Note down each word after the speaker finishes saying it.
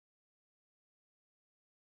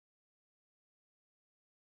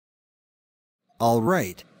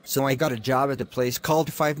Alright, so I got a job at a place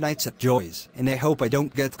called Five Nights at Joy's, and I hope I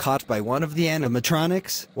don't get caught by one of the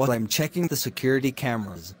animatronics while I'm checking the security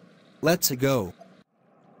cameras. Let's go.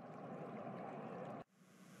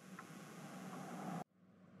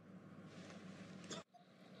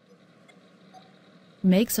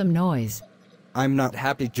 Make some noise. I'm not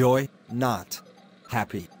happy, Joy. Not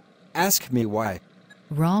happy. Ask me why.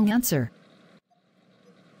 Wrong answer.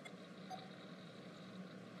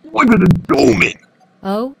 Look at the doorman.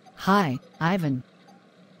 Oh, hi, Ivan.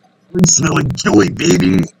 I'm smelling joy,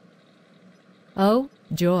 baby. Oh,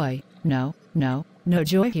 Joy. No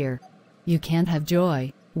Joy here. You can't have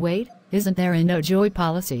Joy. Wait, isn't there a no Joy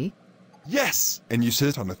policy? Yes, and you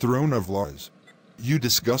sit on a throne of laws. You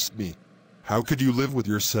disgust me. How could you live with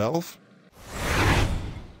yourself?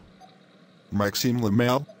 Maxime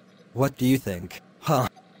Lemel? What do you think? Huh.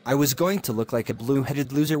 I was going to look like a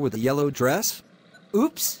blue-headed loser with a yellow dress?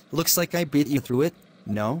 Oops, looks like I beat you through it.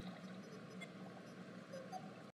 No?